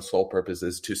because the sole purpose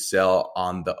is to sell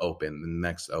on the open, the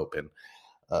next open.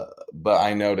 But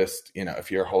I noticed,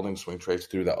 if you're holding swing trades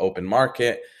through the open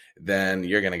market, then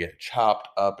you're going to get chopped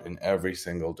up in every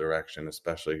single direction,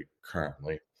 especially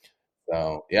currently.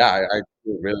 So, yeah, I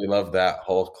really love that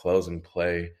whole closing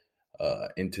play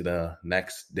into the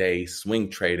next day swing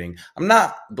trading.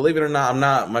 Believe it or not, I'm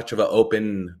not much of an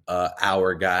open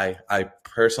hour guy. I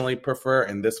personally prefer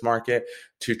in this market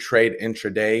to trade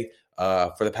intraday.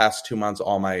 For the past 2 months,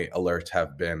 all my alerts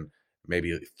have been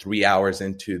maybe 3 hours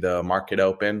into the market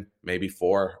open, maybe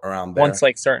four, around there. Once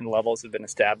like certain levels have been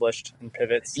established and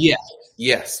pivots. Yeah,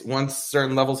 yes. Once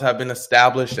certain levels have been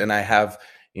established, and I have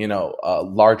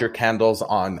larger candles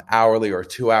on hourly or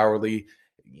 2 hourly,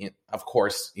 of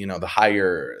course, the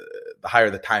higher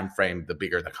the time frame, the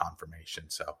bigger the confirmation.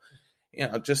 So,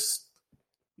 just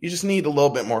you just need a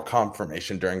little bit more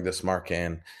confirmation during this market.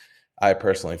 And I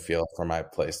personally feel for my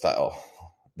play style,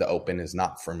 the open is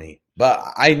not for me. But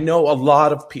I know a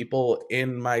lot of people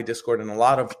in my Discord and a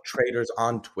lot of traders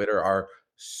on Twitter are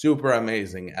super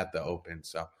amazing at the open.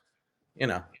 So,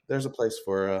 there's a place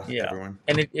for Yeah. everyone.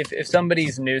 And if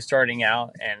somebody's new starting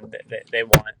out and they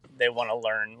want to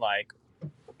learn, like,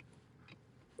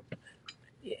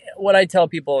 what I tell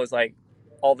people is like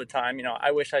all the time,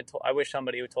 I wish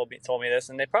somebody would told me this,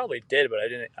 and they probably did, but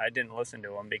I didn't listen to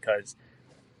them, because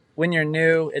when you're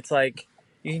new, it's like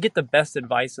you can get the best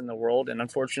advice in the world, and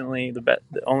unfortunately, the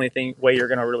only way you're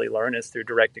going to really learn is through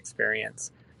direct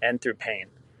experience and through pain.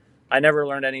 I never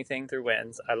learned anything through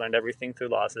wins. I learned everything through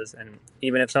losses. And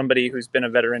even if somebody who's been a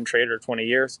veteran trader 20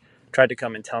 years tried to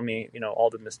come and tell me, all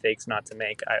the mistakes not to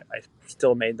make, I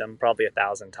still made them probably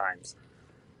 1,000 times.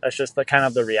 That's just the kind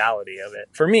of the reality of it.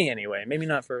 For me, anyway. Maybe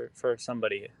not for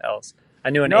somebody else.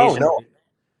 I knew an Asian. No,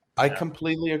 I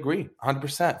completely agree.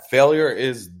 100%. Failure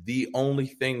is the only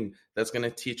thing that's going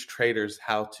to teach traders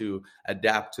how to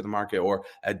adapt to the market or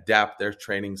adapt their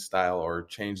trading style or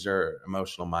change their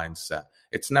emotional mindset.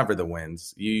 It's never the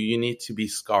wins. You need to be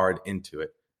scarred into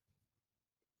it.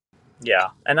 Yeah,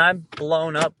 and I've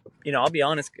blown up. I'll be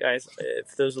honest, guys.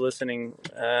 If those are listening,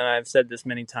 I've said this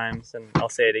many times, and I'll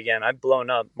say it again. I've blown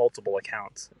up multiple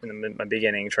accounts in my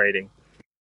beginning trading.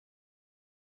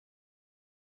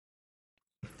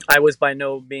 I was by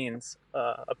no means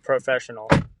a professional.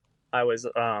 I was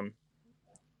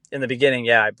in the beginning.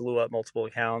 Yeah, I blew up multiple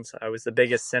accounts. I was the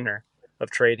biggest sinner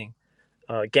of trading.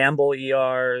 Gamble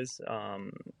ERs,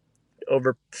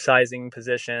 oversizing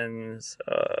positions,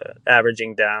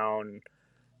 averaging down.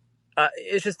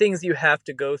 It's just things you have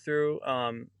to go through.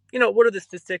 What are the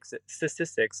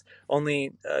statistics?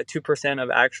 Only 2% of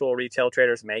actual retail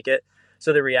traders make it.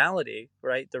 So the reality,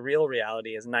 right? The real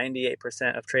reality is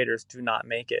 98% of traders do not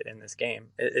make it in this game.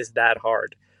 It is that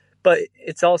hard. But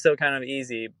it's also kind of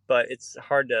easy, but it's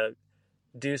hard to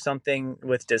do something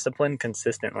with discipline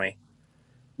consistently.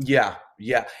 Yeah,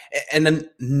 yeah. And then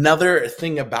another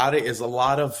thing about it is a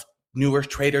lot of newer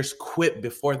traders quit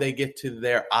before they get to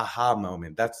their aha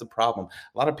moment. That's the problem.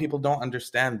 A lot of people don't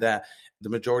understand that the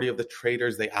majority of the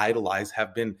traders they idolize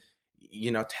have been,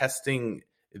 testing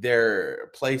their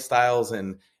play styles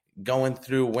and going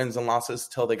through wins and losses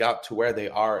till they got to where they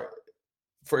are.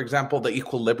 For example, the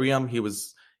equilibrium,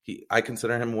 I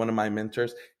consider him one of my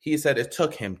mentors. He said it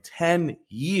took him 10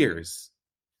 years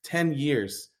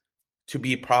to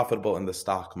be profitable in the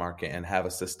stock market and have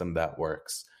a system that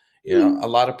works. A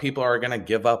lot of people are going to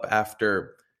give up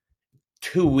after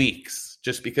 2 weeks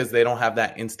just because they don't have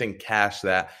that instant cash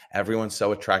that everyone's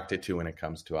so attracted to when it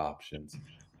comes to options.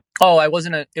 Oh, it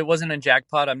wasn't a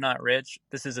jackpot. I'm not rich.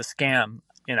 This is a scam.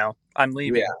 I'm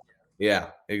leaving.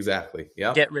 Yeah, exactly.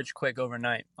 Yeah. Get rich quick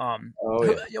overnight. Oh,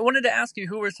 yeah. I wanted to ask you,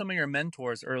 who were some of your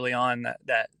mentors early on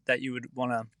that you would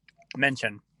want to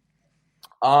mention?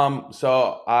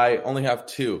 So I only have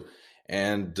two,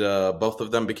 and both of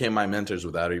them became my mentors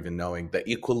without even knowing. The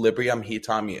equilibrium, he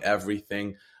taught me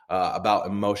everything about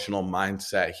emotional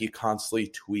mindset. He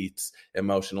constantly tweets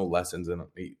emotional lessons, and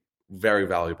a very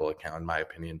valuable account, in my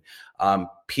opinion.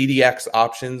 PDX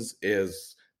Options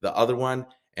is the other one,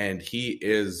 and he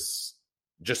is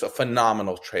just a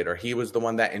phenomenal trader. He was the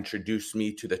one that introduced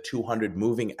me to the 200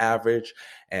 moving average,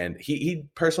 and he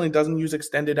personally doesn't use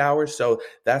extended hours, so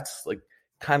that's like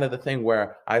kind of the thing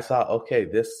where I thought, okay,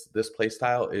 this play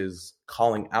style is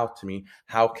calling out to me.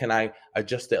 How can I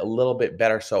adjust it a little bit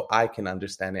better so I can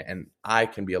understand it and I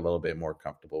can be a little bit more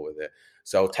comfortable with it?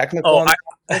 So technical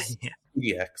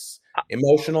PDX,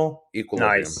 emotional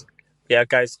equilibrium. Nice. Yeah,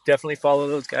 guys, definitely follow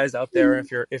those guys out there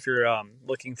if you're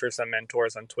looking for some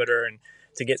mentors on Twitter and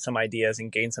to get some ideas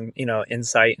and gain some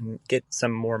insight and get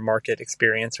some more market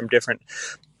experience from different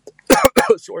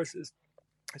sources.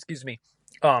 Excuse me.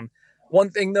 One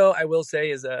thing though I will say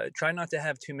is try not to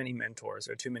have too many mentors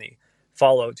or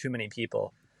follow too many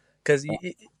people, because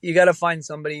you got to find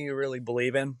somebody you really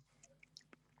believe in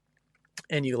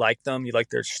and you like them, you like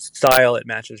their style, it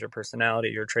matches your personality,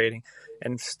 your trading,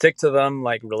 and stick to them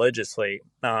like religiously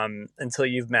until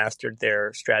you've mastered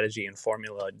their strategy and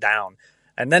formula down,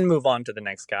 and then move on to the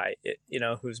next guy,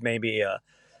 who's maybe a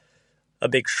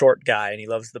big short guy and he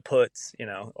loves the puts,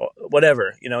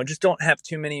 whatever, just don't have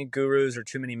too many gurus or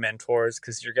too many mentors,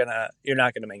 because you're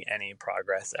not gonna make any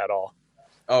progress at all.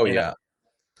 Oh, yeah.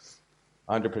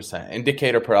 100%.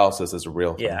 Indicator paralysis is a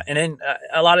real thing. Yeah, and then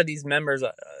a lot of these members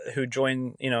who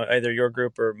join, either your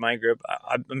group or my group,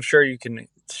 I'm sure you can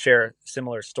share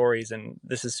similar stories. And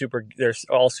this is they're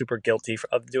all super guilty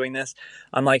of doing this.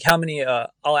 I'm like, how many?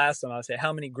 I'll ask them. I'll say,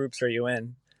 how many groups are you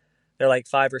in? They're like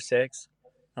 5 or 6.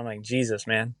 I'm like, Jesus,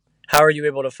 man, how are you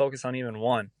able to focus on even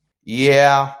one?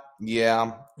 Yeah.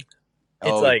 It's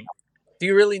like, do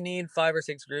you really need 5 or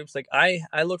 6 groups? Like, I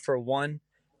look for one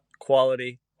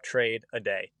quality trade a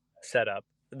day, set up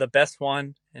the best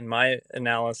one in my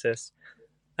analysis,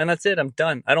 and that's it. I'm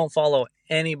done. I don't follow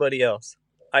anybody else.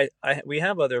 We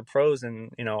have other pros in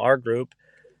our group,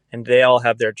 and they all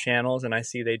have their channels, and I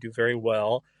see they do very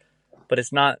well, but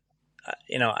it's not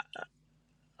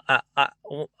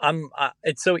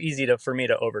it's so easy for me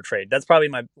to overtrade. That's probably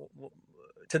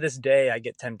to this day I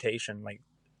get temptation like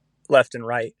left and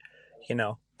right,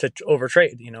 to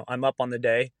overtrade. I'm up on the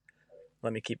day,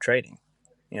 let me keep trading,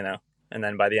 and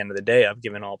then by the end of the day I've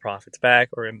given all profits back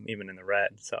or I'm even in the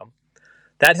red. So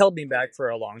that held me back for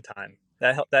a long time.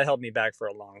 That held me back for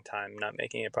a long time, not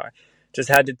making it part. Just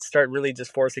had to start really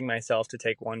just forcing myself to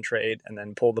take one trade and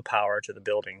then pull the power to the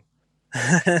building.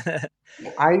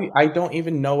 I don't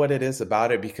even know what it is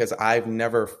about it, because I've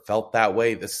never felt that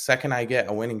way. The second I get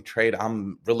a winning trade,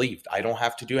 I'm relieved. I don't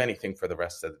have to do anything for the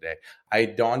rest of the day. I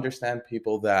don't understand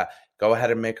people that go ahead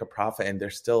and make a profit and they're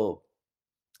still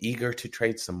eager to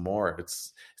trade some more.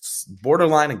 It's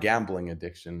borderline a gambling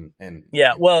addiction. And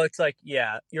yeah, well, it's like,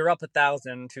 you're up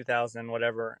 1,000, 2,000,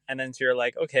 whatever, and then so you're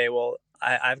like, okay, well,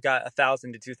 I've got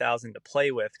 1,000 to 2,000 to play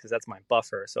with because that's my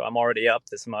buffer, so I'm already up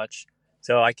this much,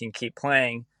 so I can keep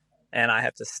playing, and I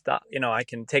have to stop. I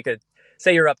can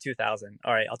say you're up 2,000.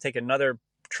 All right, I'll take another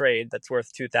trade that's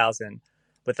worth 2,000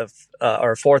 with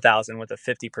or 4,000 with a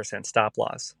 50% stop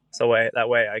loss. So that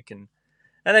way I can.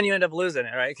 And then you end up losing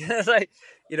it, right? It's like,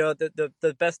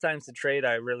 the best times to trade,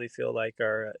 I really feel like,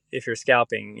 are if you're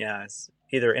scalping. Yeah, it's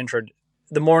either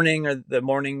the morning or the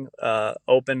morning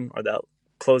open or the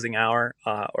closing hour,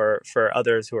 or for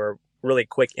others who are really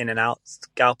quick in and out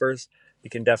scalpers, You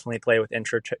can definitely play with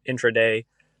intraday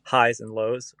highs and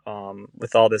lows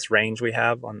with all this range we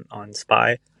have on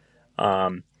SPY.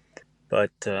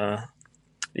 But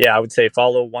yeah, I would say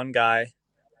follow one guy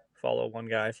for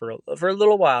a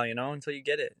little while, until you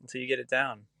get it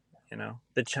down.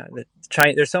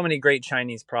 There's so many great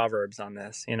Chinese proverbs on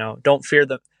this. Don't fear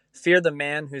the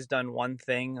man who's done one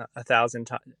thing 1,000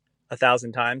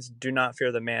 times. Do not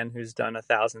fear the man who's done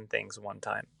 1,000 things one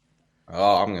time.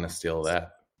 Oh, I'm gonna steal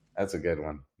that. That's a good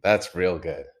one. That's real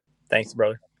good. Thanks,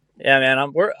 brother. Yeah, man. I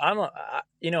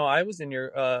was in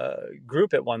your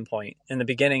group at one point in the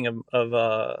beginning of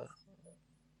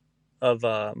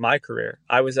my career.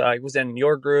 I was in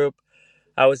your group.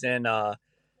 I was in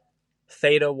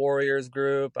Theta Warriors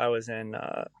group. I was in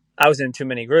too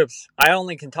many groups. I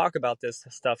only can talk about this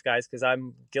stuff, guys, because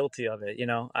I'm guilty of it.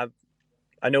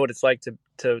 I know what it's like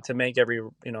to make every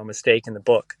mistake in the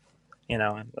book.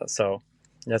 So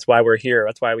that's why we're here.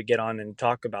 That's why we get on and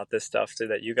talk about this stuff, so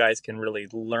that you guys can really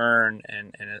learn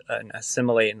and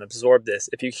assimilate and absorb this.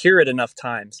 If you hear it enough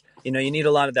times, you need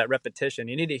a lot of that repetition.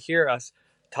 You need to hear us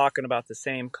talking about the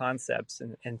same concepts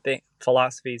and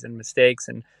philosophies and mistakes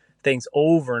and things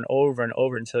over and over and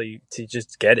over until you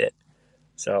just get it.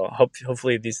 So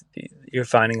hopefully you're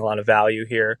finding a lot of value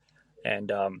here.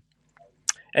 And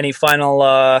any final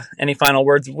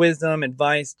words of wisdom,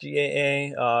 advice,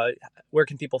 GAA? Where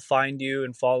can people find you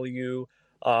and follow you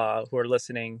who are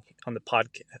listening on the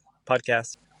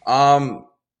podcast?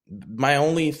 My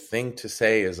only thing to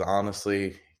say is,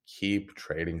 honestly, keep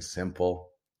trading simple.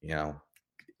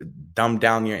 Dumb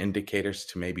down your indicators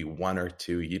to maybe one or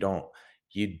two. You don't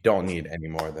need any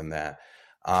more than that.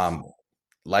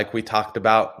 Like we talked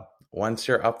about, once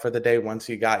you're up for the day, once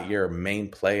you got your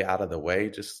main play out of the way,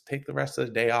 just take the rest of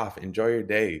the day off. Enjoy your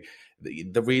day.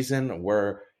 The reason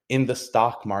we're in the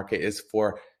stock market is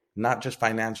for not just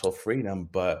financial freedom,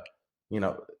 but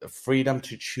freedom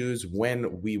to choose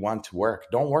when we want to work.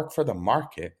 Don't work for the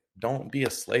market. Don't be a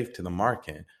slave to the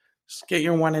market. Just get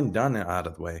your one and done out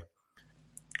of the way.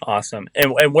 Awesome.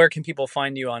 And where can people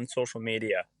find you on social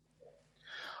media?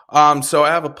 So I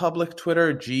have a public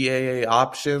Twitter, GAA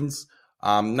Options.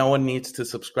 No one needs to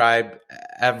subscribe.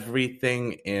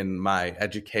 Everything in my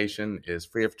education is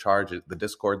free of charge. The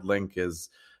Discord link is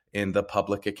in the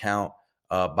public account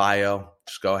bio.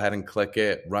 Just go ahead and click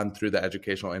it, run through the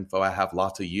educational info. I have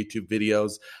lots of YouTube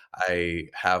videos. I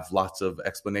have lots of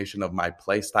explanation of my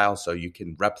play style, so you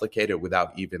can replicate it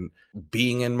without even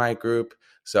being in my group.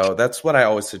 So that's what I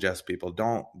always suggest people.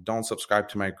 Don't subscribe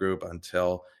to my group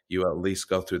until you at least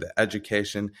go through the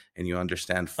education and you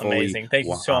understand fully. Amazing. Thank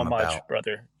you so much,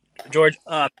 brother George.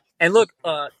 And look,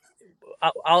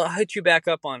 I'll hit you back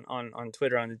up on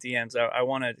Twitter on the DMs. I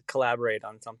want to collaborate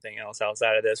on something else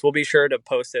outside of this. We'll be sure to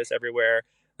post this everywhere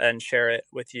and share it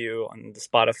with you on the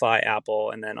Spotify,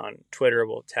 Apple, and then on Twitter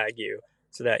we'll tag you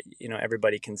so that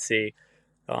everybody can see.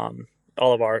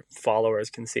 All of our followers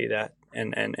can see that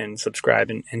and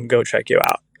subscribe and go check you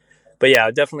out. But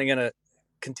yeah, definitely gonna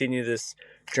continue this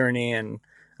journey, and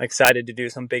I'm excited to do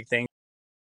some big things.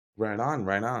 Right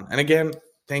on. And again,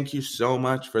 thank you so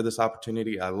much for this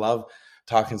opportunity. I love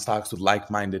talking stocks with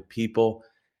like-minded people.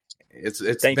 It's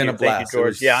been a blast. Thank you,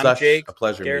 George. Yeah, I'm Jake. A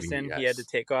pleasure Garrison, meeting you guys. He had to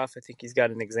take off. I think he's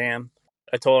got an exam.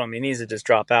 I told him he needs to just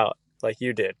drop out like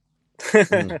you did.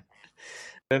 Get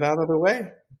it out of the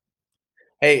way.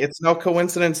 Hey, it's no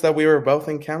coincidence that we were both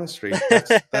in chemistry.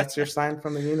 That's your sign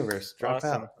from the universe. Drop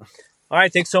out. All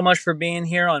right. Thanks so much for being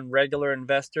here on Regular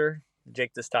Investor,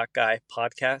 Jake the Stock Guy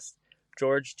podcast.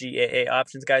 George, GAA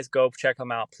Options. Guys, go check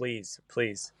them out, please.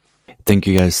 Thank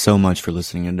you guys so much for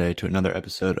listening today to another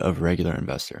episode of Regular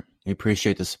Investor. We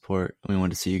appreciate the support. We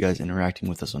want to see you guys interacting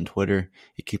with us on Twitter.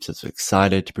 It keeps us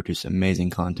excited to produce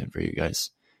amazing content for you guys.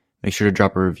 Make sure to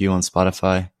drop a review on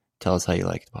Spotify. Tell us how you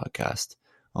like the podcast.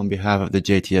 On behalf of the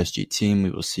JTSG team, we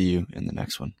will see you in the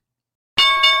next one.